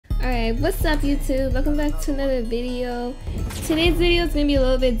Alright, what's up YouTube? Welcome back to another video. Today's video is going to be a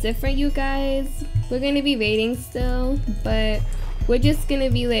little bit different, you guys. We're going to be raiding still, but we're just going to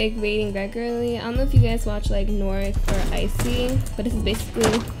be like raiding regularly. I don't know if you guys watch like North or Icy, but this is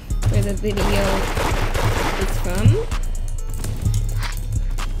basically where the video is from.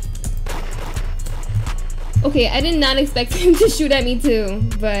 Okay, I did not expect him to shoot at me too,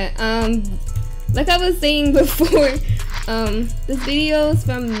 but like I was saying before, this video is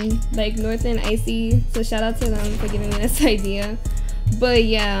from like North and Icy, so shout out to them for giving me this idea. But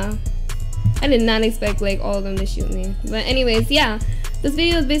yeah, I did not expect like all of them to shoot me. But anyways, yeah, this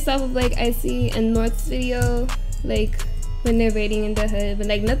video is based off of like Icy and North's video, like when they're raiding in the hood, but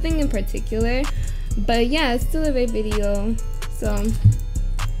like nothing in particular. But yeah, it's still a raid video, so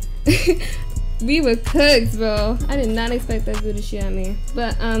we were cooked, bro. I did not expect that dude to shoot at me.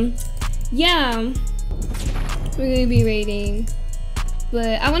 But yeah, we're gonna be raiding.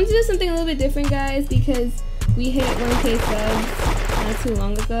 But I wanted to do something a little bit different, guys, because we hit 1K subs not too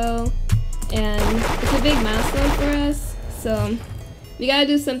long ago, and it's a big milestone for us. So we gotta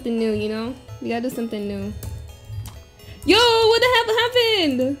do something new, you know? We gotta do something new. Yo, what the hell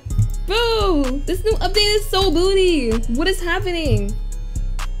happened? Bro, this new update is so booty. What is happening?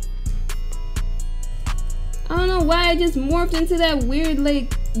 I don't know why I just morphed into that weird like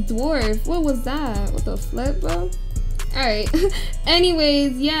dwarf. What was that? What the flip, bro? Alright.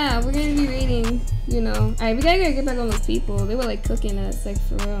 Anyways, yeah, we're gonna be raiding, you know. Alright, we gotta get back on those people. They were like cooking us, like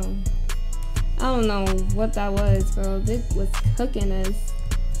for real. I don't know what that was, bro. They was cooking us.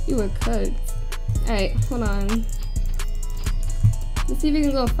 We were cooked. Alright, hold on. Let's see if we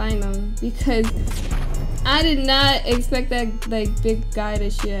can go find them, because I did not expect that like big guy to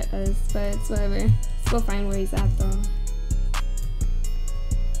shoot at us, but it's whatever. Let's go find where he's at though.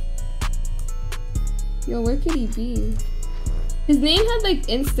 Yo, where could he be? His name had like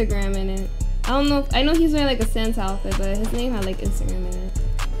Instagram in it. I don't know if, I know he's wearing like a Santa outfit, but his name had like Instagram in it.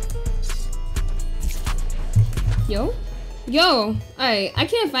 Yo? Yo! Alright, I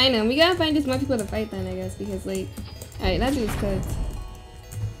can't find him. We gotta find just more people to fight then, I guess, because like, alright, that dude's cooked.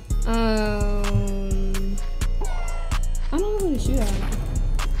 I don't know who to shoot at.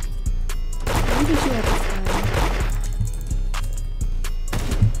 I need to shoot at this guy.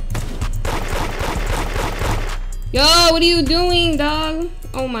 Yo, what are you doing, dog?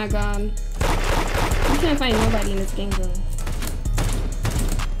 Oh my god. You can't find nobody in this game, bro.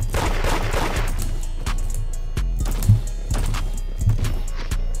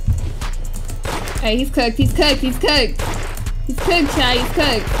 Alright, he's cooked, he's cooked, he's cooked. He's cooked, Chai, he's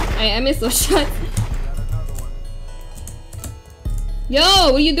cooked. Alright, I missed those shots. Yo,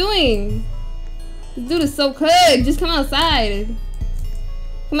 what are you doing? This dude is so cooked. Just come outside.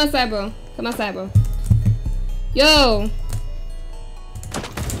 Come outside, bro. Come outside, bro. Yo.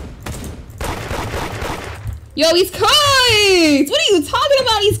 Yo, he's cooked! What are you talking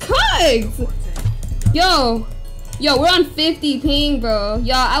about? He's cooked! Yo. Yo, we're on 50 ping, bro.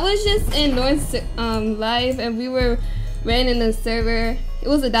 Y'all, I was just in North live, and we were ran in the server. It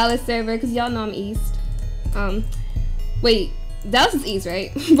was a Dallas server, because y'all know I'm East. Wait, Dallas is East,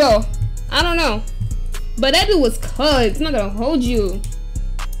 right? Bro, I don't know. But that dude was cooked. I'm not gonna hold you.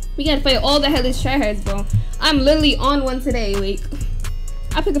 We gotta fight all the hellish tryhards, bro. I'm literally on one today. Like,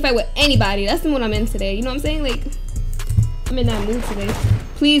 I pick a fight with anybody. That's the mood I'm in today. You know what I'm saying? Like, I'm in that mood today.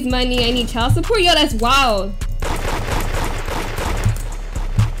 Please, money. I need child support. Yo, that's wild.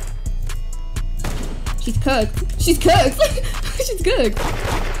 She's cooked. She's cooked. She's cooked.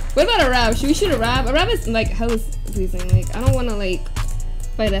 What about a rap? Should we shoot a rap? A rap is like hella pleasing. Like, I don't want to like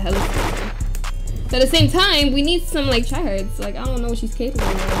fight a hella pleasing. But at the same time, we need some like tryhards. Like, I don't know what she's capable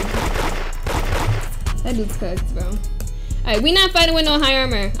of. That dude's cooked, bro. Alright, we not fighting with no high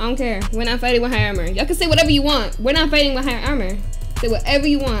armor. I don't care. We're not fighting with high armor. Y'all can say whatever you want. We're not fighting with high armor. Say whatever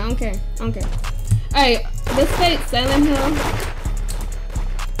you want. I don't care. I don't care. Alright, let's fight Silent Hill.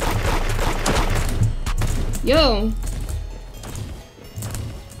 Yo.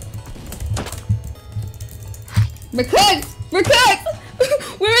 We're cooked! We're cooked!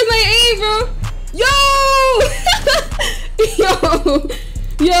 Where is my aim, bro? Yo! Yo!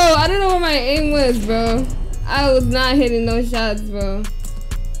 Yo, I don't know where my aim was, bro. I was not hitting those shots, bro.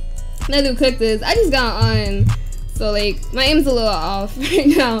 That dude cooked this. I just got on. So, like, my aim's a little off right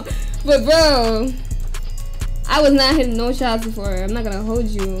now. But, bro, I was not hitting no shots before. I'm not gonna hold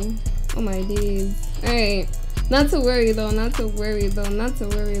you. Oh, my days. Alright. Not to worry, though. Not to worry, though. Not to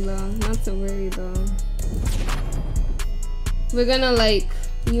worry, though. Not to worry, though. We're gonna, like,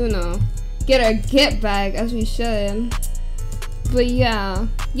 you know, get our get back as we should. But yeah,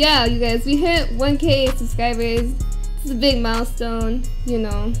 you guys, we hit 1K subscribers. This is a big milestone, you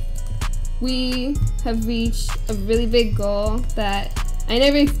know. we have reached a really big goal that I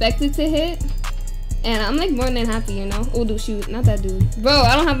never expected to hit. And I'm like more than happy, you know? Oh, dude, shoot, not that dude. Bro,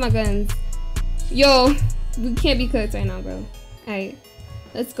 I don't have my guns. Yo, we can't be cooked right now, bro. Alright,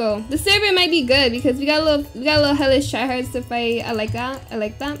 let's go. The server might be good because we got a little hellish tryhards to fight. I like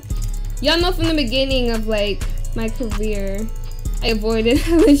that. Y'all know from the beginning of like my career, I avoided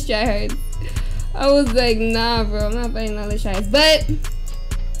hellish tryhards. I was like, nah, bro, I'm not fighting hellish tryhards. But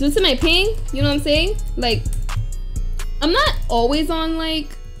due to my ping, you know what I'm saying? Like, I'm not always on like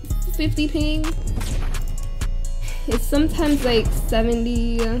 50 ping. It's sometimes like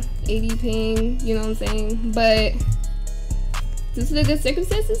 70, 80 ping, you know what I'm saying? But due to the good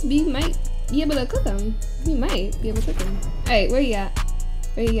circumstances, we might be able to cook them. We might be able to cook them. Alright, where you at?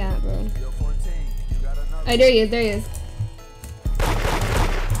 Where you at, bro? Alright, there he is, there he is.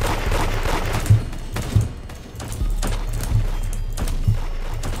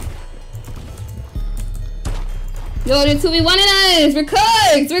 Yo, they're 2v1ing us! We're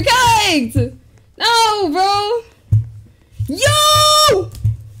cooked! We're cooked! No, bro! Yo!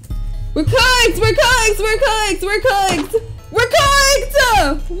 We're cooked! We're cooked! We're cooked! We're cooked! We're cooked!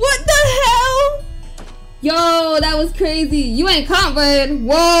 What the hell? Yo, that was crazy. You ain't comp, bud.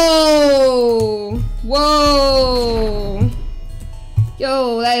 Whoa! Whoa!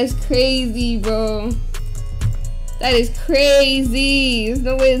 Yo, that is crazy, bro. That is crazy. There's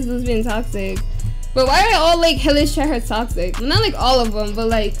no way this has been toxic. But why are all like hellish tryhards toxic? Well, not like all of them, but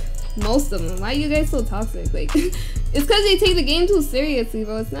like most of them. Why are you guys so toxic? Like, it's because they take the game too seriously,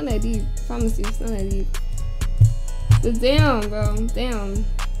 bro. It's not that deep. I promise you, it's not that deep. But damn, bro. Damn.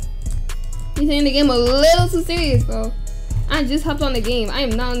 You're taking the game a little too serious, bro. I just hopped on the game. I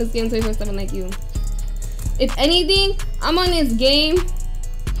am not on this game 24/7 like you. If anything, I'm on this game.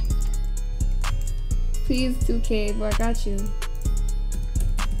 Please 2K, bro. I got you.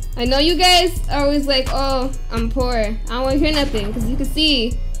 I know you guys are always like, oh, I'm poor. I don't want to hear nothing because you can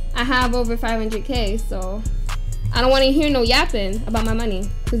see I have over 500K, so I don't want to hear no yapping about my money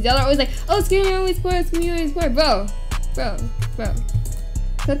because y'all are always like, oh, you're always poor, you're always poor. Bro.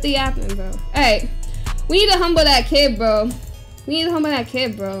 Cut the yapping, bro. Alright, we need to humble that kid, bro.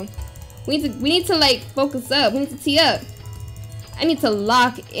 We need to like focus up. We need to tee up. I need to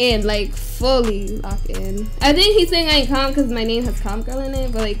lock in, like fully lock in. I think he's saying I ain't comp because my name has comp girl in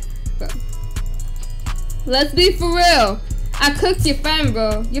it, but like, bro, let's be for real. I cooked your friend,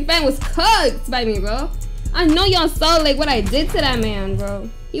 bro. Your friend was cooked by me, bro. I know y'all saw like what I did to that man, bro.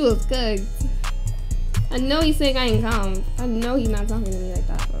 He was cooked. I know he's saying I ain't comp. I know he's not talking to me like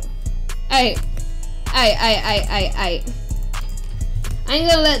that, bro. Alright. I ain't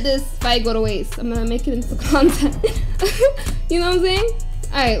gonna let this fight go to waste. I'm gonna make it into content. You know what I'm saying?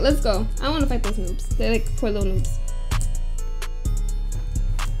 Alright, let's go. I wanna fight those noobs. They're like poor little noobs.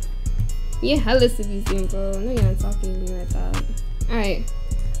 Yeah, hella seducing, bro. No, you're not talking to me like that. Alright.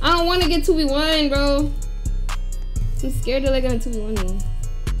 I don't wanna get 2v1, bro. I'm scared they're like gonna 2v1 me.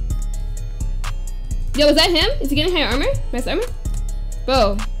 Yo, is that him? Is he getting higher armor? Max armor?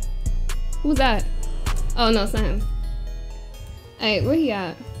 Bro. Who was that? Oh, no, it's not him. Alright, where he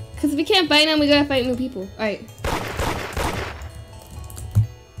at? Because if we can't fight him, we gotta fight new people. Alright.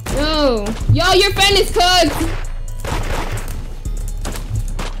 No. Yo, your friend is cooked!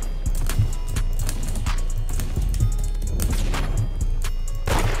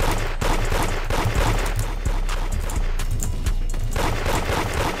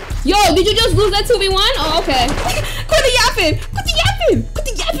 Yo, did you just lose that 2v1? Oh, okay. Quit the yapping! Quit the yapping! Quit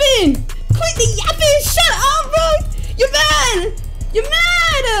the yapping! Quit the yapping! Shut up, bro! You're mad! You're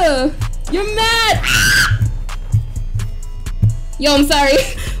mad! You're mad! Ah! Yo, I'm sorry.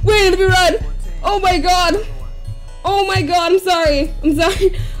 Wait, let me run. Oh my god. Oh my god, I'm sorry. I'm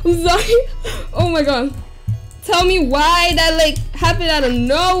sorry. I'm sorry. Oh my god. Tell me why that like happened out of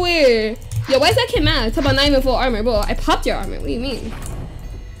nowhere. Yo, why is that kid mad? Talk about not even full armor, bro. I popped your armor. What do you mean?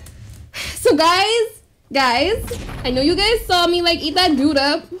 So guys, I know you guys saw me like eat that dude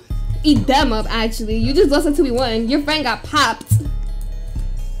up. Eat them up, actually. You just lost a 2v1. Your friend got popped.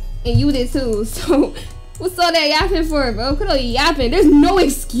 And you did too. So what's all that yapping for, bro? Quit all yapping. There's no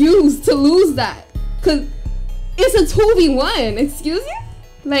excuse to lose that. Cause it's a 2v1. Excuse you?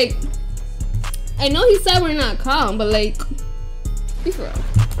 Like, I know he said we're not calm, but like, be for real.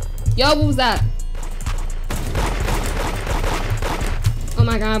 Yo, what was that? Oh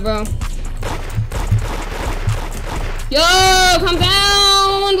my god, bro. Yo, calm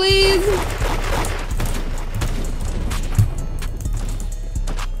down, please.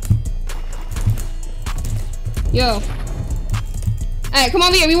 Yo. Alright, come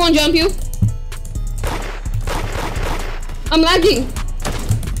over here. We won't jump you. I'm lagging.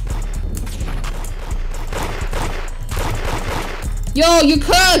 Yo, you're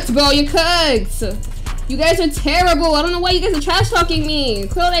cooked, bro. You're cooked. You guys are terrible. I don't know why you guys are trash talking me.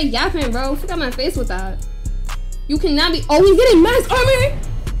 Quit all that yapping, bro. Forgot my face with that. You cannot be. Oh, he's getting max armor.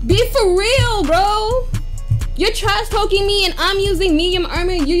 Be for real, bro. You're trash talking me and I'm using medium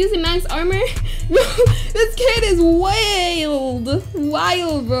armor. You're using max armor. This kid is wild.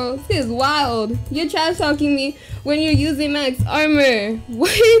 Wild, bro. This kid is wild. You're trash talking me when you're using max armor.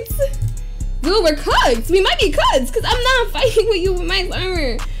 What? Dude, we're cooked. We might be cooked because I'm not fighting with you with max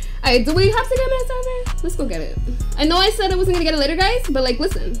armor. Alright, do we have to get max armor? Let's go get it. I know I said I wasn't gonna get it later, guys, but like,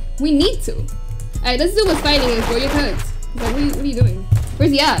 listen, we need to. Alright, let's do what's fighting is, bro. You're cooked. Like, what are you doing?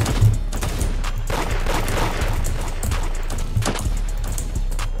 Where's he at?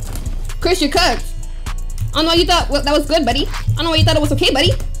 Chris, you're cooked. I don't know why you thought that was good, buddy. I don't know why you thought it was okay,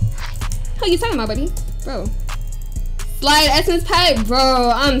 buddy. How you talking about, buddy? Bro. Slide essence pack?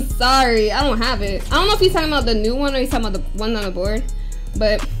 Bro, I'm sorry. I don't have it. I don't know if he's talking about the new one or he's talking about the one on the board.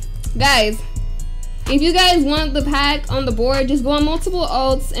 But, guys, if you guys want the pack on the board, just go on multiple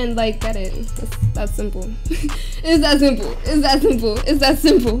alts and, like, get it. It's that simple. It's that simple. It's that simple. It's that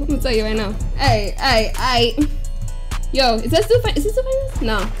simple. I'm gonna tell you right now. Alright. Yo, is that still is he still fighting?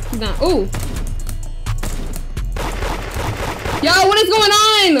 No, he's not. Ooh. Yo, what is going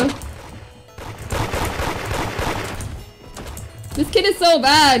on? This kid is so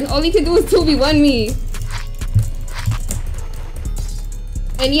bad. All he can do is 2v1 me.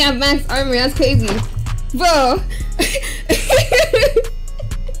 And you have max armor. That's crazy. Bro.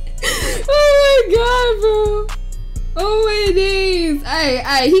 Oh my god, bro. Oh my days.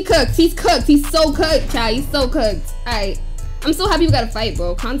 Alright. He cooked. He's cooked. He's so cooked, chat. He's so cooked. Alright. I'm so happy we got a fight,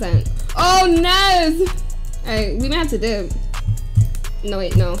 bro. Content. Oh, Nez. Alright, we might have to dip. No,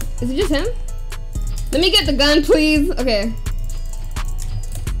 wait, no. Is it just him? Let me get the gun, please. Okay.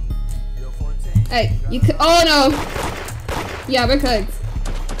 Alright, you could. Oh, no. Yeah, we're cooked.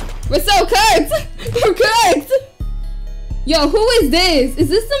 We're so cooked. We're cooked. Yo, who is this? Is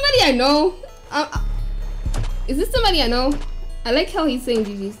this somebody I know? Is this somebody I know? I like how he's saying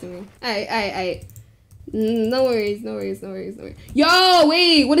GG's to me. Alright. No worries. Yo,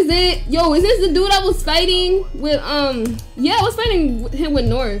 wait, what is it? Yo, is this the dude I was fighting with, yeah, I was fighting him with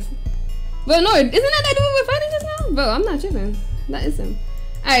North. Bro, North, isn't that dude we're fighting just now? Bro, I'm not tripping. That is him.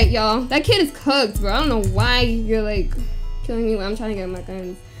 Alright, y'all, that kid is cooked, bro. I don't know why you're, like, killing me when I'm trying to get my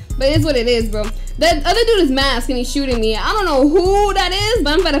guns. But it's what it is, bro. That other dude is masked and he's shooting me. I don't know who that is,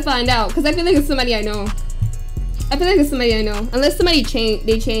 but I'm about to find out. Because I feel like it's somebody I know. Unless somebody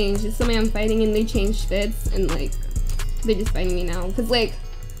they changed. It's somebody I'm fighting and they changed fits. And, like, they're just fighting me now. Because, like,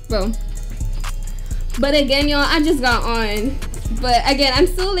 bro. But again, y'all, I just got on. But, again, I'm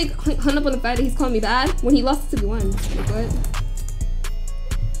still, like, hung up on the fact that he's calling me bad when he lost to 2v1. Like, what?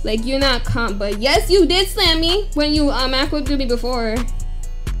 Like, you're not comp. But, yes, you did slam me when you macroed me before.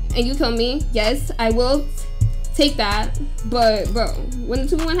 And you killed me. Yes, I will take that. But, bro, when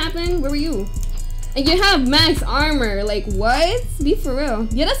the 2v1 happened, where were you? And you have max armor. Like, what? Be for real.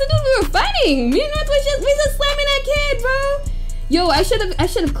 Yeah, that's the dude we were fighting. Me and North we just slamming that kid, bro. Yo, I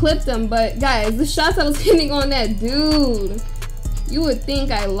should have clipped him. But, guys, the shots I was hitting on that dude, you would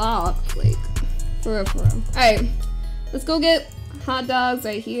think I lost. Like, for real. Alright, let's go get hot dogs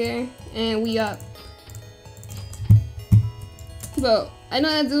right here. And we up. Bro, I know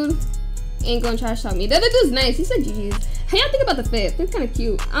that dude ain't gonna trash talk me. The other dude's nice. He said GG's. How y'all think about the fit? It's kind of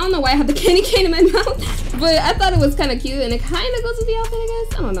cute. I don't know why I have the candy cane in my mouth, but I thought it was kind of cute, and it kind of goes with the outfit, I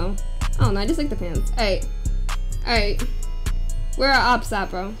guess. I don't know. I just like the pants. Alright. Where are ops at,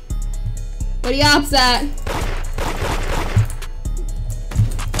 bro? Where the ops at?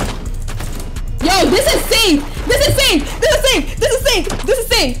 Yo, this is safe. This is safe.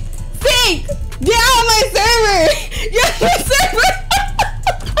 Sync. Get out of my server. Get out of my server.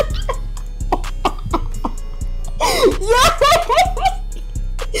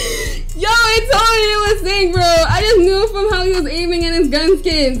 Yo, I told you it was Sync, bro. I just knew from how he was aiming in his gun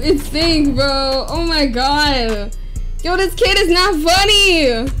skins. It's Sync, bro. Oh my god. Yo, this kid is not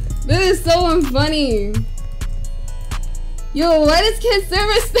funny. This is so unfunny. Yo, why does kid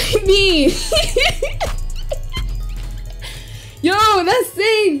server snipe me? Yo, that's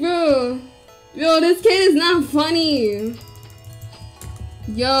Sync, bro. Yo, this kid is not funny.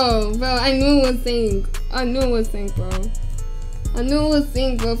 Yo, bro, I knew it was Sync. I knew it was Sync, bro. From the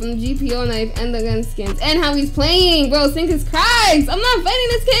GPO knife and the gun skins. And how he's playing, bro. Sync is Christ. I'm not fighting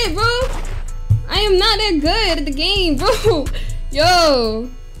this kid, bro. I am not that good at the game, bro. Yo,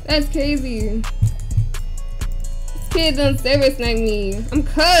 that's crazy. This kid done server snipe me. I'm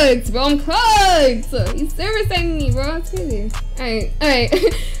cooked, bro. He's server sniping me, bro. That's crazy. Alright.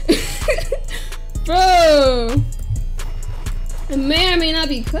 Bro. I'm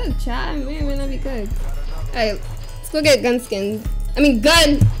be cooked, chat. It may or may not be cooked. Alright, let's go get gun skins. I mean,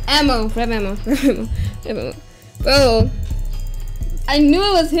 gun ammo. Rev ammo. Bro, I knew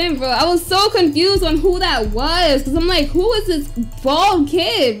it was him, bro. I was so confused on who that was. Because I'm like, who is this bald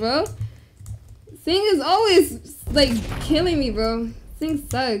kid, bro? Thing is always, like, killing me, bro. Thing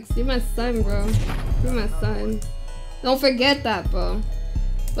sucks. You're my son, bro. You're my son. Don't forget that, bro.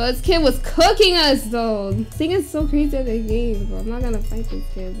 But this kid was cooking us, though. Thing is so crazy at the game, bro. I'm not gonna fight this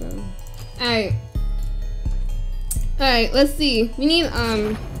kid, bro. Alright. Alright, let's see. We need,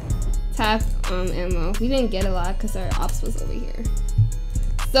 tap, ammo. We didn't get a lot because our ops was over here.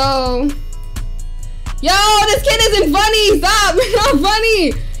 So... Yo, this kid isn't funny! Stop! You're not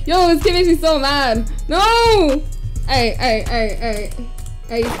funny! Yo, this kid makes me so mad. No! Alright. Alright,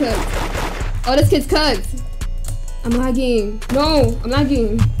 he's cooked. Oh, this kid's cooked. I'm lagging. No, I'm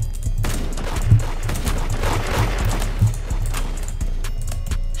lagging.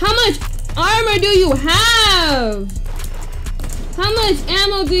 How much armor do you have? How much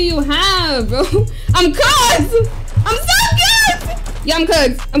ammo do you have, bro? I'm cooked! I'm so cooked! Yeah, I'm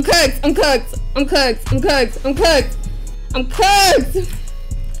cooked. I'm cooked.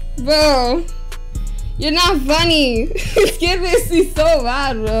 Bro. You're not funny. This kid makes me so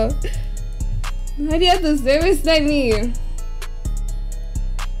mad, bro. Why do you have to service snipe me?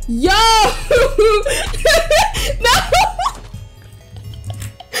 Yo! No!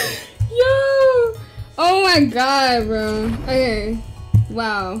 Yo! Oh my god, bro. Okay.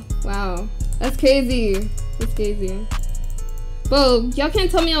 Wow. That's crazy. Bro, y'all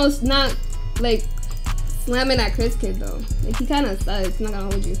can't tell me I was not, like, slamming that Chris kid, though. Like, he kind of sucks. I'm not gonna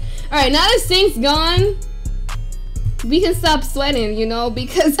hold you. Alright, now that Sync's gone, we can stop sweating, you know,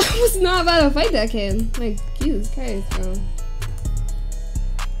 because I was not about to fight that kid. Like, Jesus Christ, bro.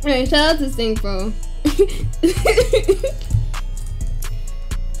 Alright, shout out to Sync, bro. This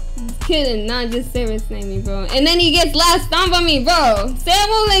kid did not just service snipe me, bro. And then he gets last stomp on me, bro. Say I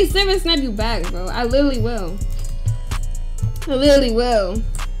won't, like, service snipe you back, bro. I literally will.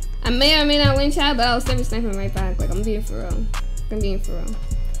 I may or may not win, chat, but I'll service snipe him right back. Like, I'm being for real. I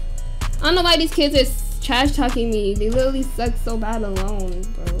don't know why these kids are trash talking me. They literally suck so bad alone,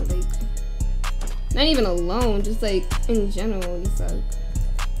 bro. Like, not even alone, just like in general, you suck.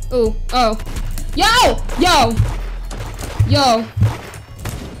 Oh. Yo!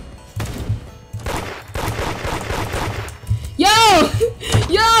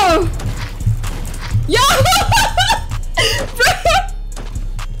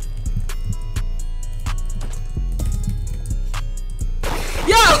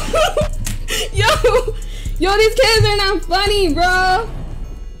 Yo, these kids are not funny, bro.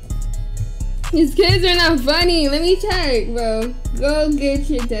 These kids are not funny. Let me check, bro. Go get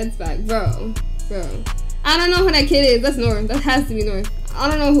your deads back, bro. I don't know who that kid is. That's North. That has to be North. I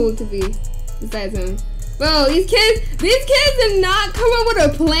don't know who it could be besides him. Bro, these kids did not come up with a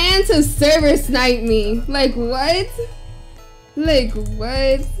plan to server snipe me. Like, what?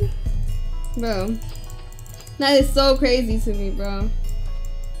 Bro. That is so crazy to me, bro.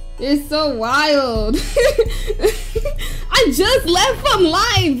 It's so wild. I just left from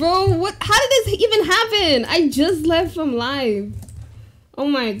live, bro. How did this even happen? I just left from live. Oh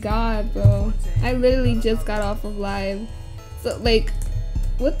my god, bro. I literally just got off of live. So, like,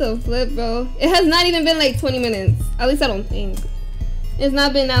 what the flip, bro? It has not even been like 20 minutes. At least I don't think. It's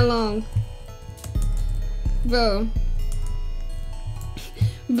not been that long. Bro,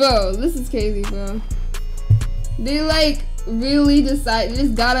 this is crazy, bro. They, like, really they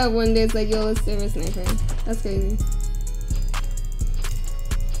just got up one day. It's like, yo, let's service sniper. That's crazy.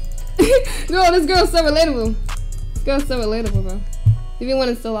 No, this girl's so relatable. Bro. Everyone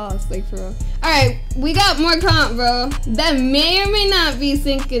is so lost, like, for real. Alright, we got more comp, bro. That may or may not be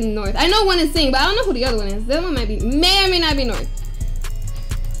Sync in North. I know one is Sync, but I don't know who the other one is. The other one may or may not be North.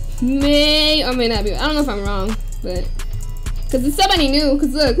 May or may not be. I don't know if I'm wrong, but because it's somebody new.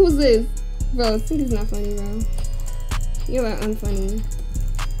 Because look, who's this? Bro, Sync is not funny, bro. You are unfunny.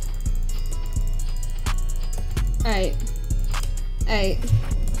 Alright,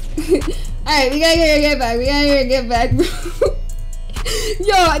 we gotta get back, bro.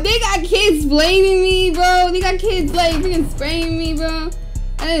 Yo, they got kids blaming me, bro. They got kids, like, freaking spraying me, bro.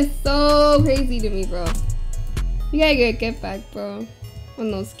 That is so crazy to me, bro. You gotta get back, bro.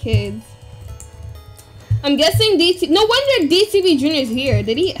 On those kids. I'm guessing DT. No wonder DTV Jr.'s here.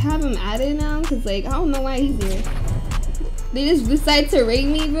 Did he have him added now? Because, like, I don't know why he's here. They just decide to raid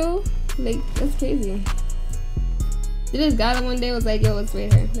me, bro. Like, that's crazy. They just got him one day, was like, yo, let's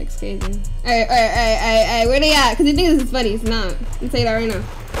raid her. Like, it's crazy. Alright, where they at? Because they think this is funny. It's not. I'm saying that right now.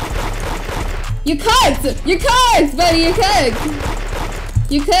 You're cooked, buddy, you're cooked.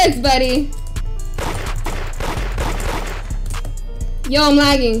 You cooked, buddy. Yo, I'm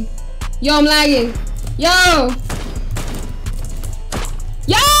lagging. Yo, I'm lagging. Yo!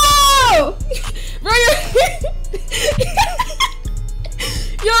 Yo! Bro,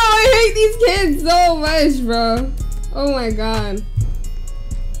 yo, I hate these kids so much, bro. Oh my god.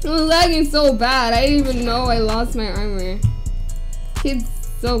 I was lagging so bad. I didn't even know I lost my armor. Kids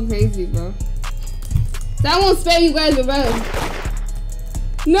so crazy, bro. That won't spare you guys the run.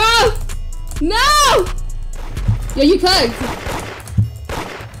 No! No! Yo, you cooked.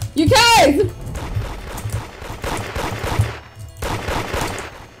 You cooked!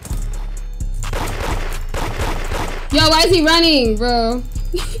 Yo, why is he running, bro?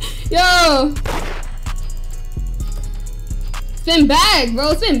 Yo! Spin back,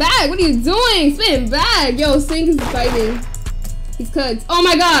 bro. Spin back. What are you doing? Spin back. Yo, Sink is fighting. He's cooked. Oh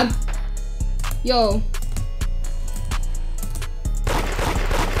my god. Yo.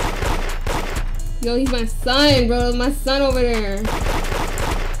 Yo, he's my son, bro. My son over there.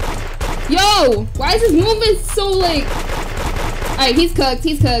 Yo! Why is his movement so like... Alright, he's cooked.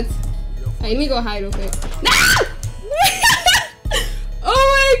 He's cooked. Alright, let me go hide real quick. Nah! Oh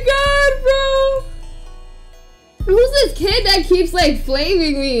my god, bro! Who's this kid that keeps like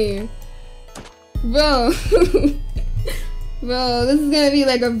flaming me? Bro. Bro, this is gonna be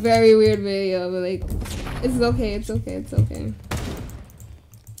like a very weird video, but like, it's okay, it's okay, it's okay.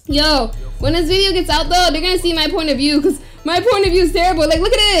 Yo, when this video gets out though, they're gonna see my point of view, because my point of view is terrible. Like,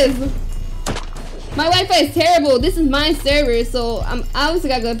 look at this! My Wi-Fi is terrible. This is my server, so I'm obviously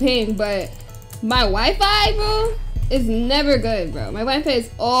got good ping, but my Wi-Fi, bro, is never good, bro. My Wi-Fi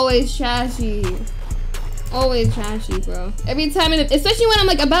is always trashy. Always trashy, bro. Every time, especially when I'm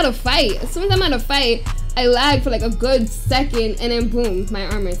like about to fight. As soon as I'm at a fight, I lag for like a good second, and then boom, my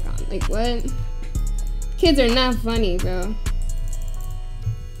armor is gone. Like, what? Kids are not funny, bro.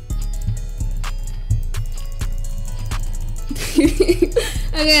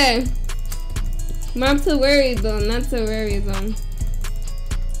 Okay. Not to worry though, not to worry though.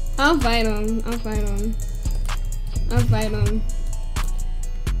 I'll fight him, I'll fight him. I'll fight him.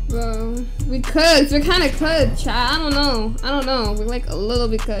 Bro, we cooked. We're kind of cooked, chat. I don't know. We're like a little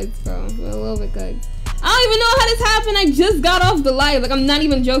bit cooked, bro. We're a little bit cooked. I don't even know how this happened. I just got off the live. Like, I'm not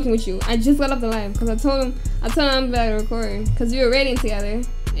even joking with you. I just got off the live because I told him I'm about to record because we were raiding together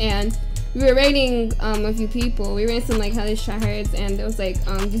and we were raiding a few people. We raided some like hellish tryhards and there was like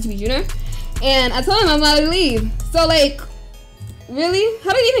GTB Junior, and I told him I'm about to leave. So like, really?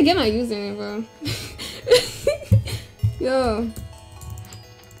 How did I even get my username, bro? Yo.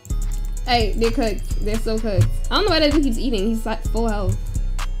 Hey, they're cooked. They're so cooked. I don't know why that dude keeps eating. He's like full health.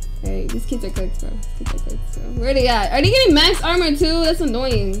 Hey, these kids are cooked, bro. These kids are cooked, so. Where are they at? Are they getting max armor too? That's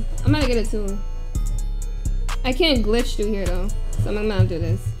annoying. I'm gonna get it too. I can't glitch through here though, so I'm gonna do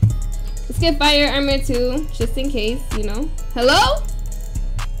this. Let's get fire armor too, just in case, you know. Hello?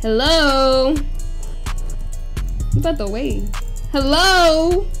 Hello? I'm about to wait.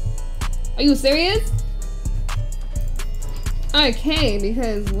 Hello? Are you serious? Okay,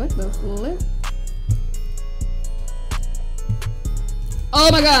 because what the flip?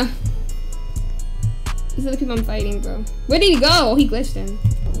 Oh my god. These are the people I'm fighting, bro. Where did he go? Oh, he glitched in.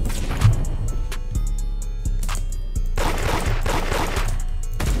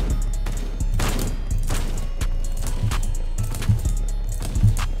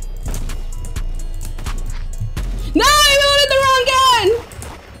 No, I reloaded the wrong gun!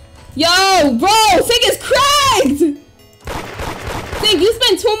 Yo, bro, Sig is cracked! Sig, you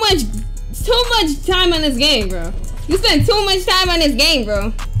spent too much time on this game, bro. You spent too much time on this game,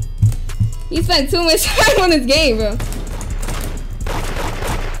 bro. You spent too much time on this game, bro.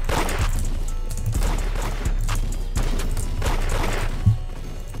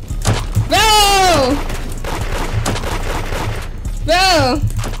 Bro! Bro!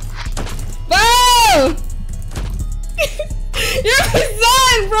 Bro! You're my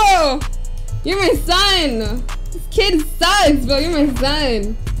son, bro! You're my son! This kid sucks, bro. You're my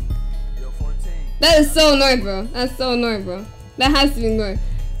son. That is so annoying, bro. That's so annoying, bro. That has to be annoying.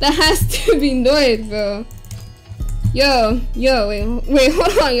 That has to be annoying, bro. Yo, wait,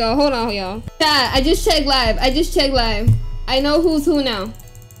 hold on, y'all. Hold on, y'all. Chat, I just checked live. I know who's who now.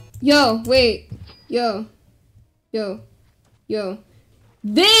 Yo, wait. Yo.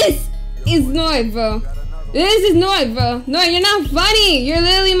 This is Noid, bro. This is Noid, bro. No, you're not funny. You're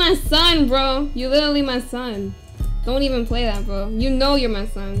literally my son, bro. You're literally my son. Don't even play that, bro. You know you're my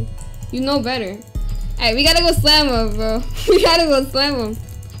son. You know better. Alright, we gotta go slam him, bro. We gotta go slam him.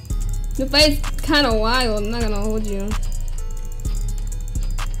 The fight's kind of wild. I'm not gonna hold you.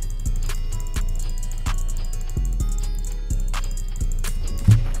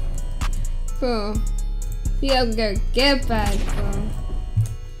 Bro. We gotta get back, bro.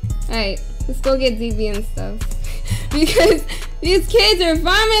 Alright, let's go get DB and stuff. Because these kids are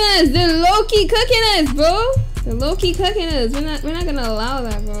farming us. They're low-key cooking us, bro. They're low-key cooking us. We're not gonna allow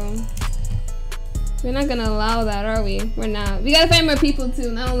that, bro. We're not gonna allow that, are we? We're not. We gotta find more people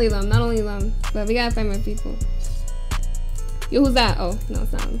too. Not only them, but we gotta find more people. Yo, who's that? Oh, no,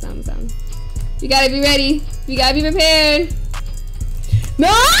 it's not. We gotta be ready. We gotta be prepared.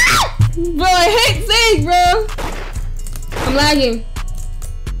 No! Bro, I hate Sage, bro. I'm lagging.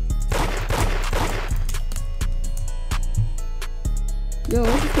 Yo,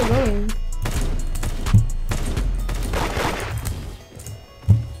 where's this kid going?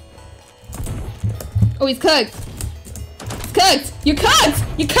 Oh, he's cooked. He's cooked. You're cooked.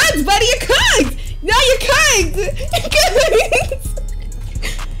 You're cooked, buddy. You're cooked. No, you're cooked. You're cooked.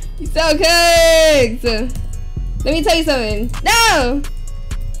 You're so cooked. Let me tell you something. No.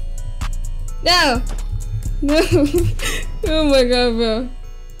 No. No. Oh my god, bro.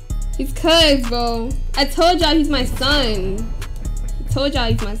 He's cooked, bro. I told y'all he's my son.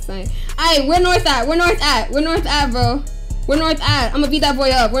 Alright, where North at? Where North at, bro? Where North at? I'ma beat that boy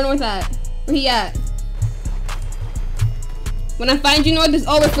up. Where North at? Where he at? When I find you, North, it's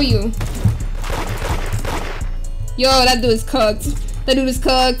over for you. Yo, that dude is cooked. Dude is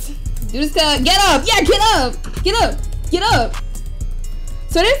cooked. Get up! Yeah, get up! Get up!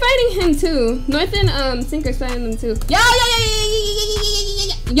 So they're fighting him too. North and Sinker's fighting them too.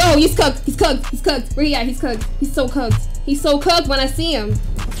 Yo, he's cooked. Where he at? He's cooked. He's so cooked when I see him.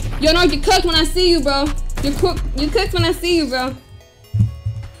 Yo, North, you're cooked when I see you, bro. You're cooked when I see you, bro.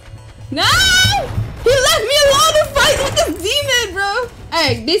 No! He left me alone to fight with this demon, bro.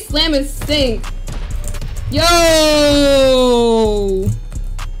 Hey, this slam is stink. Yo!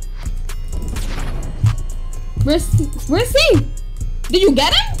 Where's he? Did you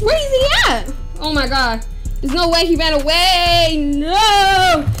get him? Where is he at? Oh my god. There's no way he ran away.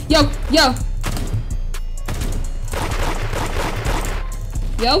 No! Yo!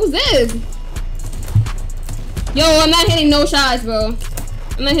 Yo, who's this? Yo, I'm not hitting no shots, bro.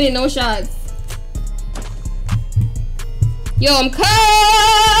 Yo, I'm cooked!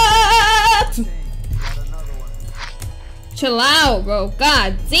 Chill out, bro.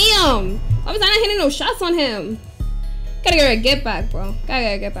 God damn! Why was I not hitting no shots on him? Gotta get back, bro.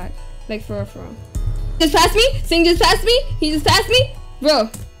 Gotta get back. Like, for real. Just passed me? Sing just passed me? He just passed me? Bro.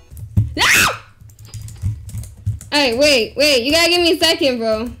 Ah! Alright, wait. You gotta give me a second,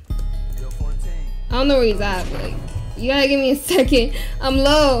 bro. I don't know where he's at, but like, you gotta give me a second. I'm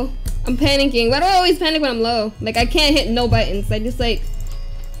low. I'm panicking. Why do I always panic when I'm low? Like, I can't hit no buttons. I just, like,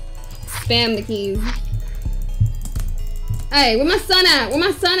 spam the keys. Alright, where my son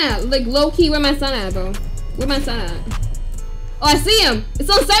at? Like, low-key, where my son at, bro? Oh, I see him. It's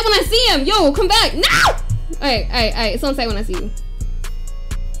on site when I see him. Yo, come back. No! Alright. It's on site when I see you.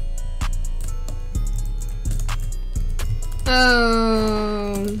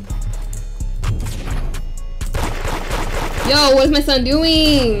 Yo, what is my son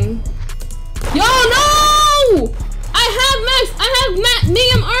doing? Yo, no! I have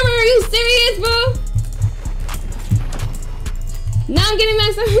medium armor. Are you serious, bro? Now I'm getting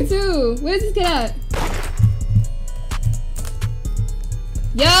max armor too. Where's this kid at?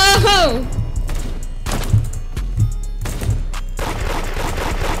 Yo!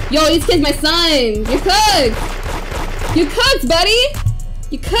 Yo, this kid's my son. You're cooked. You're cooked,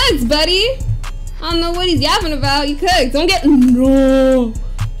 buddy. I don't know what he's yapping about. You cooked. Don't get no.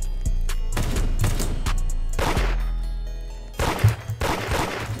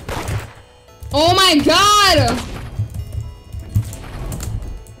 Oh my god.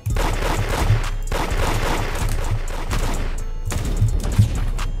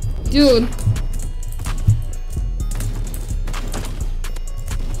 Dude.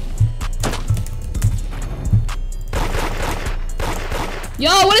 Yo,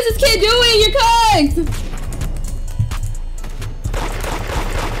 what is this kid doing? You're cooked!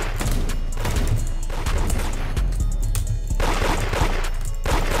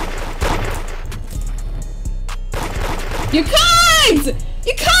 You're cooked!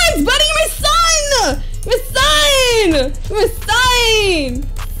 You're cooked, buddy! You're my son! You're my son!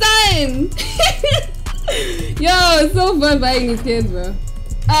 Yo, it's so fun fighting these kids, bro.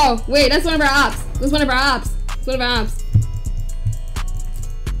 Oh, wait, that's one of our ops.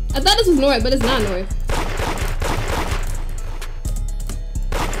 I thought this was North, but it's not North.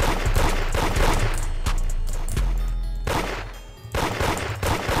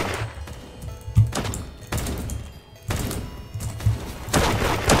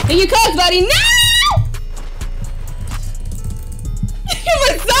 And you cooked, buddy. No! You're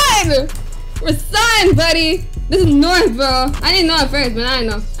my son! We're sun, buddy. This is north, bro. I didn't know at first, but I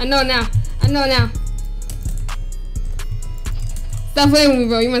know. I know now. I know now. Stop playing with me,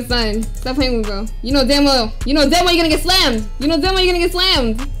 bro. You're my son. Stop playing with me, bro. You know damn well. You know damn well you're gonna get slammed. You know damn well you're gonna get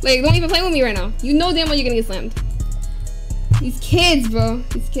slammed. Like, don't even play with me right now. You know damn well you're gonna get slammed. These kids, bro.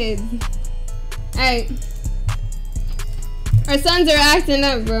 These kids. Alright. Our sons are acting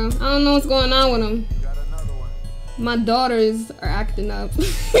up, bro. I don't know what's going on with them. Got another one. My daughters are acting up.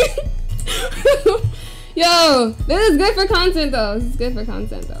 Yo, this is good for content, though. This is good for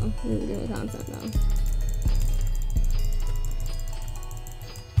content, though. This is good for content, though.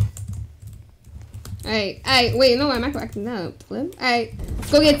 Alright, wait, no, I'm not acting up. Flip. Alright,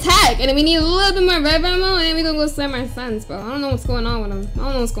 let's go get tagged, and then we need a little bit more red ammo, and then we gonna go slam our sons, bro. I don't know what's going on with them. I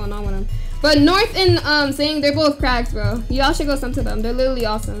don't know what's going on with them. But North and saying they're both cracks, bro. Y'all should go send to them. They're literally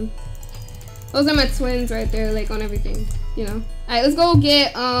awesome. Those are my twins right there, like on everything, you know. Alright, let's go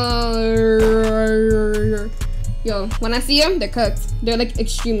get yo, when I see them, they're cooked. They're like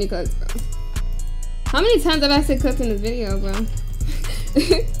extremely cooked, bro. How many times I've actually cooked in this video, bro?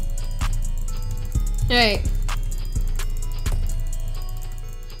 Alright.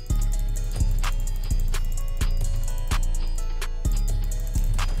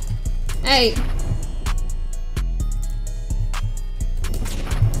 Hey.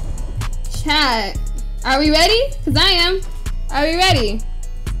 Chat. Are we ready? Cause I am. Are we ready?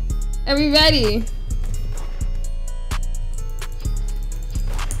 Are we ready?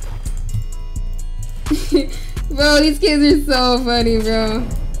 Bro, these kids are so funny, bro.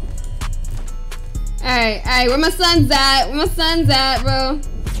 Alright, where my son's at? Where my son's at, bro?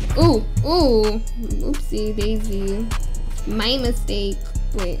 Ooh. Oopsie daisy. My mistake.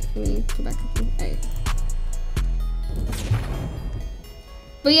 Wait, let me go back up. Alright.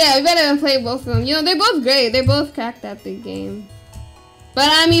 But yeah, we better play both of them. You know, they're both great. They're both cracked at the game. But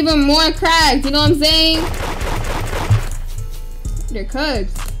I'm even more cracked, you know what I'm saying? They're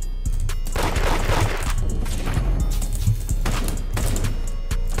cooked.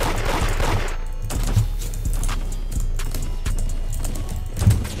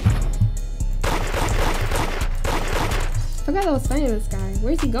 I forgot I was fighting this guy.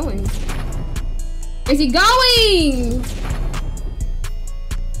 Where's he going? Where's he going?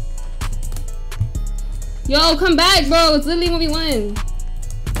 Yo, come back, bro. It's literally 1v1.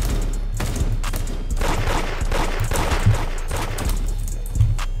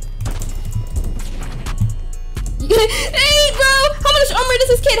 Hey, bro. How much armor does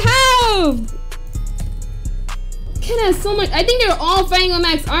this kid have? Kid has so much. I think they're all fighting with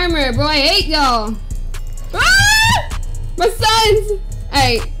max armor, bro. I hate y'all. Ah! My sons!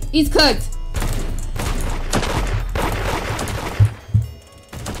 Alright, he's cooked.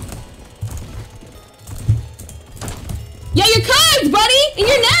 Yeah, you're cooked, buddy! And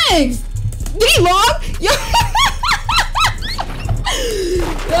you're next! Did he log? Yo,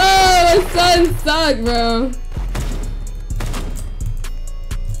 my sons suck, bro.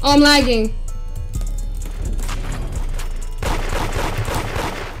 Oh, I'm lagging.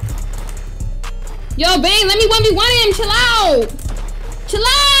 Yo, Bane, let me 1v1 him. Chill out. Chill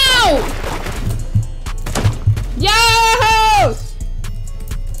out. Yo.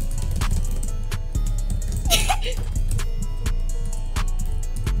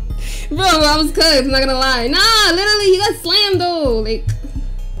 Bro, I was cooked. I'm not gonna lie. Nah, literally, he got slammed though. Like,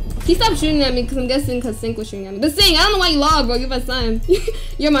 he stopped shooting at me because I'm guessing because Sync was shooting at me. But Sync, I don't know why you logged, bro. You're my son.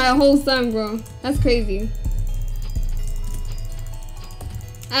 You're my whole son, bro. That's crazy.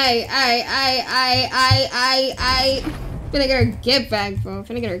 I finna get her get back, bro.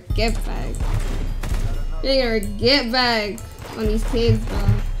 Finna get her get back. Finna get her get back on these kids, bro.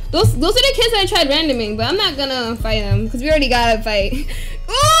 Those are the kids that I tried randoming, but I'm not gonna fight them because we already got a fight.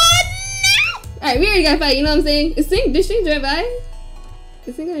 Oh no! Alright, we already got a fight. You know what I'm saying? Did Sync join back?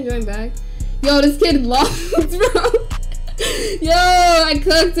 Is Sync gonna join back? Yo, this kid lost, bro. Yo, I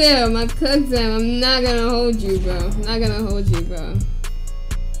cooked him. I cooked him. I'm not gonna hold you, bro. I'm not gonna hold you, bro.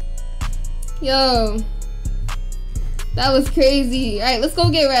 Yo, that was crazy. All right, let's go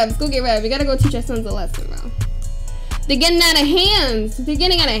get Rev. Let's go get Rev. We gotta go teach our sons a lesson, bro. They're getting out of hands. They're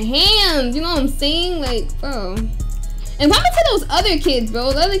getting out of hands. You know what I'm saying? Like, bro. And what happened to those other kids,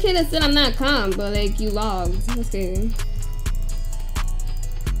 bro? The other kid that said I'm not calm, but like you logged. That's crazy.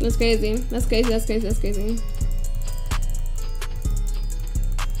 That's crazy. That's crazy. That's crazy. That's crazy.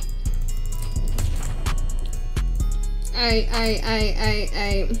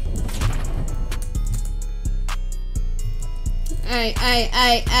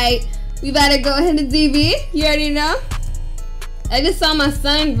 I. We better go ahead and DB. You already know. I just saw my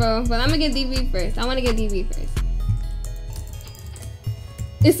son, bro, but I'm gonna get DB first. I wanna get DB first.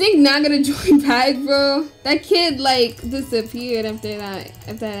 Is Sync not gonna join back, bro? That kid like disappeared after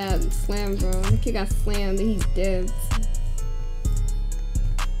that slam, bro. The kid got slammed and he's dead.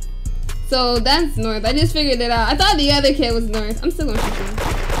 So that's North. I just figured it out. I thought the other kid was North. I'm still gonna shoot him.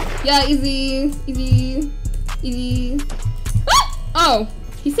 Yeah, easy. Ah! Oh,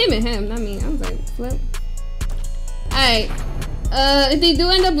 he's saving him, not me. I was like, flip. Alright. If they do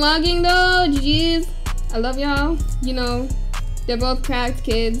end up logging though, GG's. I love y'all. You know, they're both cracked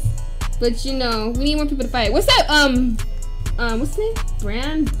kids. But you know, we need more people to fight. What's that? What's his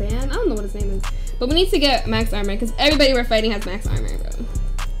name? Ban? I don't know what his name is. But we need to get max armor because everybody we're fighting has max armor, bro.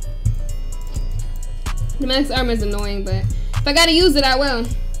 The max armor is annoying, but if I gotta use it, I will.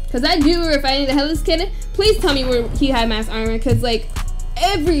 Cause that dude we were fighting, the Hellas kid, please tell me where he had max armor. Cause like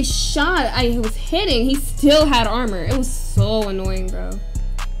every shot I was hitting, he still had armor. It was so annoying, bro.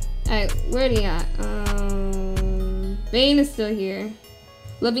 Alright, where are he at? Bane is still here.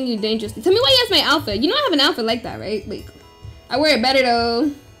 Loving you dangerously. Tell me why he has my outfit. You know I have an outfit like that, right? Like, I wear it better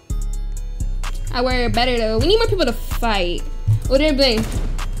though. We need more people to fight. Oh, there, Bane.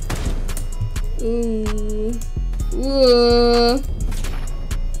 Ooh.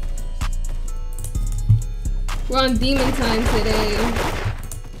 We're on demon time today.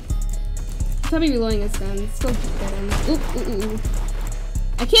 He's probably reloading his gun. Let's go get him. Ooh.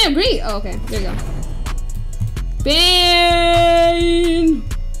 I can't breathe. Oh, okay. There you go. Bane!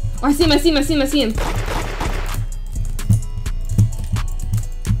 Oh, I see him.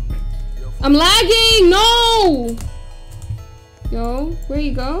 I'm lagging! No! Yo, where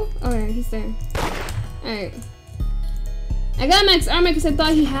you go? Okay, he's there. Alright. I got max armor because I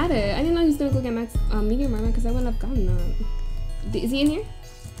thought he had it. I didn't know he was gonna go get max medium armor because I wouldn't have gotten that. Is he in here?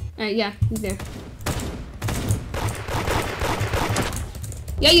 Alright, yeah, he's there.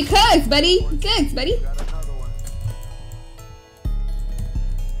 Yeah, you cooks, buddy. You cooks, buddy.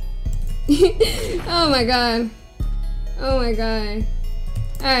 Oh my god.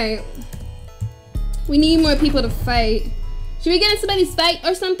 Alright. We need more people to fight. Should we get in somebody's fight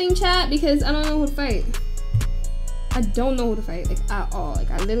or something, chat? Because I don't know who to fight. I don't know who to fight, like, at all. Like,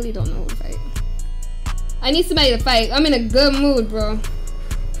 I literally don't know who to fight. I need somebody to fight. I'm in a good mood, bro.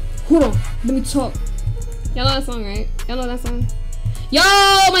 Hold on. Let me talk. Y'all know that song, right? Y'all know that song? Yo,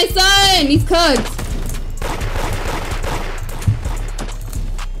 my son! These cugs!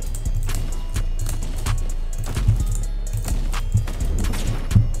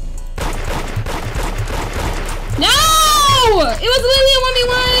 It was literally a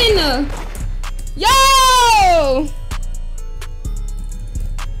 1v1! Yo!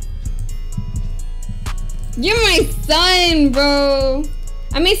 You're my son, bro.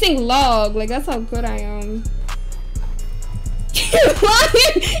 I may sing log, like that's how good I am. You're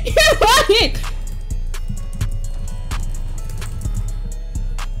lying!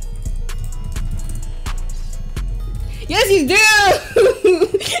 Yes, you do!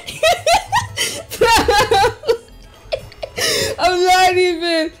 I'm not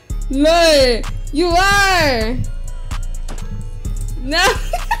even. No, you are. No.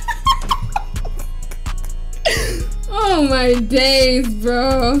 Oh my days,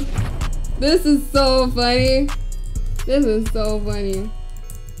 bro. This is so funny.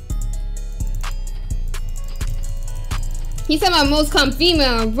 He's talking about most comp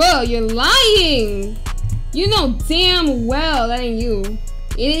female. Bro, you're lying. You know damn well that ain't you.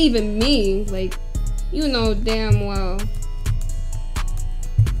 It ain't even me. Like, you know damn well.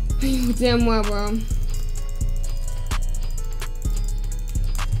 You know damn well, bro.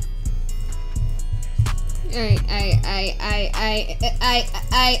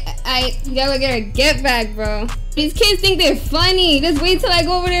 You gotta get her get back, bro. These kids think they're funny. Just wait till I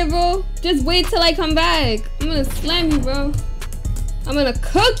go over there, bro. Just wait till I come back. I'm gonna slam you, bro. I'm gonna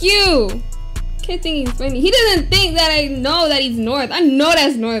cook you. Kid think he's funny. He doesn't think that I know that he's North. I know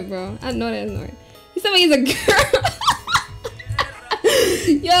that's North, bro. I know that's North. He's telling me he's a girl.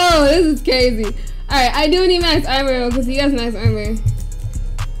 Yo, this is crazy. Alright, I do need max armor because he has max armor.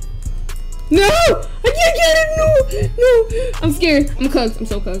 No! I can't get it! No! I'm scared. I'm cooked. I'm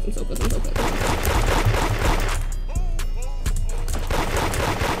so cooked.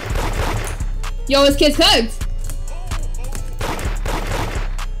 Yo, this kid's cooked.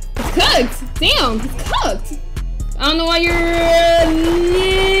 He's cooked. Damn, he's cooked. I don't know why you're...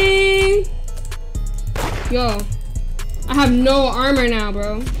 Yo. I have no armor now,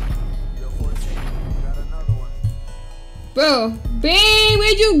 bro. Bro, babe,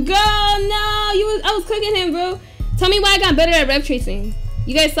 where'd you go? No, I was cooking him, bro. Tell me why I got better at rev tracing.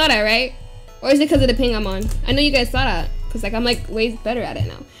 You guys saw that, right? Or is it because of the ping I'm on? I know you guys saw that, cause like I'm like way better at it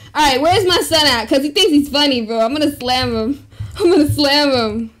now. All right, where's my son at? Cause he thinks he's funny, bro. I'm gonna slam him. I'm gonna slam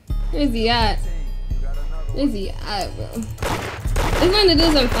him. Where's he at? Where's he at, bro? This one the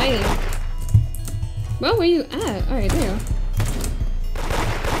dudes I'm fighting. Bro, where you at? Alright, there.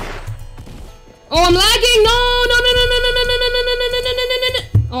 Oh, I'm lagging! No!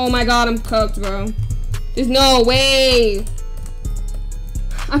 Oh my god, I'm cooked, bro. There's no way.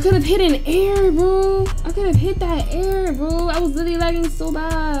 I could have hit an air, bro. I could have hit that air, bro. I was literally lagging so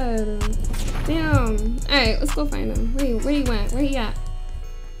bad. Damn. Alright, let's go find him. Where he went? Where he at?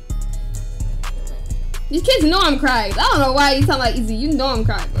 These kids know I'm crying. I don't know why you talking about easy. You know I'm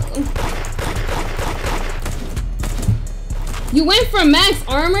crying, bro. You went for max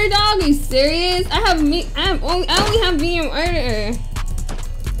armor, dog? Are you serious? I only have medium armor.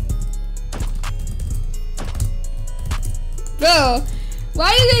 Bro, why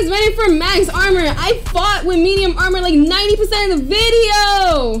are you guys running for max armor? I fought with medium armor like 90% of the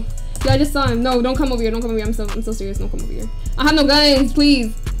video. Yo, I just saw him. No, don't come over here. Don't come over here. I'm so serious. Don't come over here. I have no guns.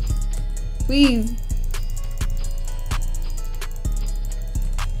 Please. Please.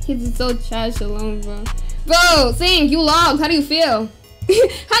 Kids are so trash alone, bro. Bro, Sing, you logged. How do you feel?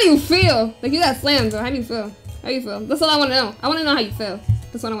 How do you feel? Like, you got slammed, bro. How do you feel? How do you feel? That's all I want to know. I want to know how you feel.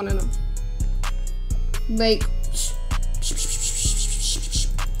 That's what I want to know. Like,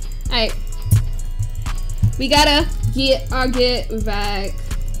 alright. We gotta get our get back.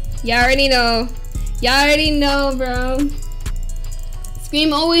 Y'all already know. Y'all already know, bro.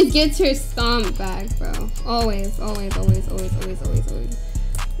 Scream always gets her stomp back, bro. Always, always, always, always, always, always, always.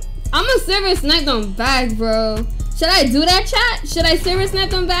 I'm gonna server snipe them back, bro. Should I do that, chat? Should I server snipe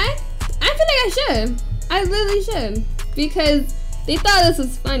them back? I feel like I should. I literally should. Because they thought this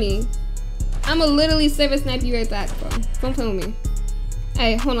was funny. I'ma literally server snipe you right back, bro. Don't play with me.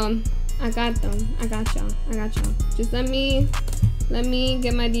 Hey, hold on. I got them. I got y'all. I got y'all. Just let me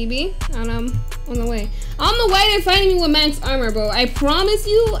get my DB and I'm on the way. I don't know why they're fighting me with max armor, bro. I promise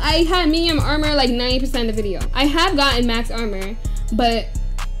you, I had medium armor like 90% of the video. I have gotten max armor, but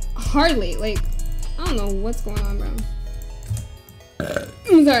hardly. Like, I don't know what's going on, bro.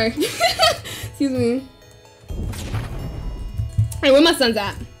 I'm sorry. Excuse me. Hey, where my son's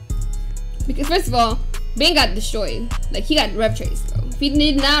at? Because first of all, Bane got destroyed. Like, he got rev traced, bro. If he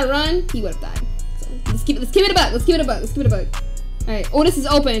did not run, he would have died. So let's keep it a buck. Let's keep it a buck. Let's keep it a buck. All right. Oh, this is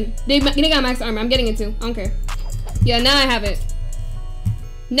open. They got max armor. I'm getting it too. I don't care. Yeah, now I have it.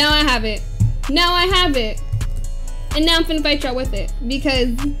 Now I have it. Now I have it. And now I'm finna fight y'all with it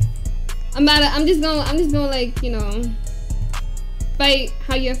because I'm just gonna like, you know, fight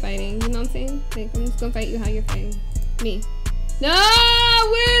how you're fighting. You know what I'm saying? Like, I'm just gonna fight you how you're fighting me. No,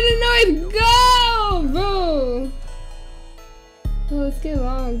 where did the noise go, bro? Oh, let's get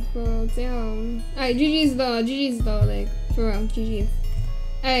logged, bro. Damn. Alright, GG's though, like, for real, GG's.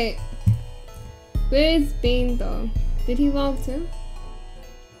 Alright. Where's Bane though? Did he log too?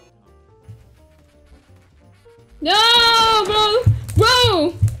 No, bro!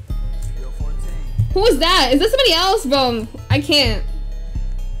 Bro! Who is that? Is that somebody else, bro? I can't,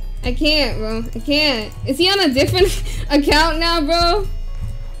 bro. I can't. Is he on a different account now, bro?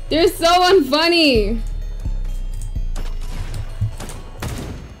 They're so unfunny.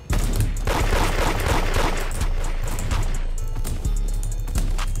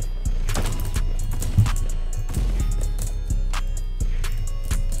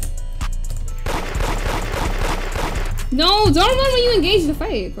 No, don't run when you engage the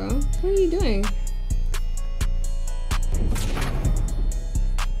fight, bro. What are you doing?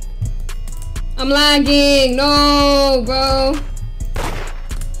 I'm lagging. No, bro.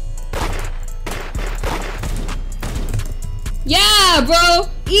 Yeah, bro.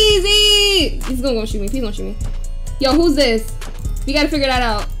 Easy. He's gonna shoot me. Please don't shoot me. Yo, who's this? We gotta figure that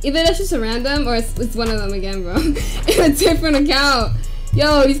out. Either that's just a random or it's one of them again, bro. In a different account.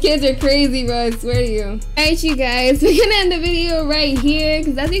 Yo, these kids are crazy, bro. I swear to you. Alright, you guys. We're gonna end the video right here.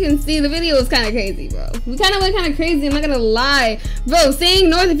 Because as you can see, the video is kind of crazy, bro. We kind of went kind of crazy. I'm not gonna lie. Bro, saying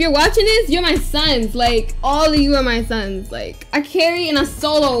North, if you're watching this, you're my sons. Like, all of you are my sons. Like, I carry and I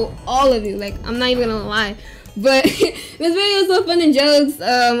solo all of you. Like, I'm not even gonna lie. But this video is so fun and jokes.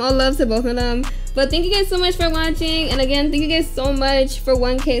 All love to both of them. But thank you guys so much for watching. And again, thank you guys so much for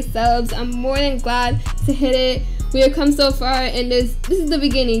 1K subs. I'm more than glad to hit it. We have come so far, and this is the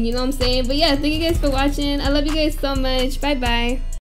beginning, you know what I'm saying? But yeah, thank you guys for watching. I love you guys so much. Bye bye.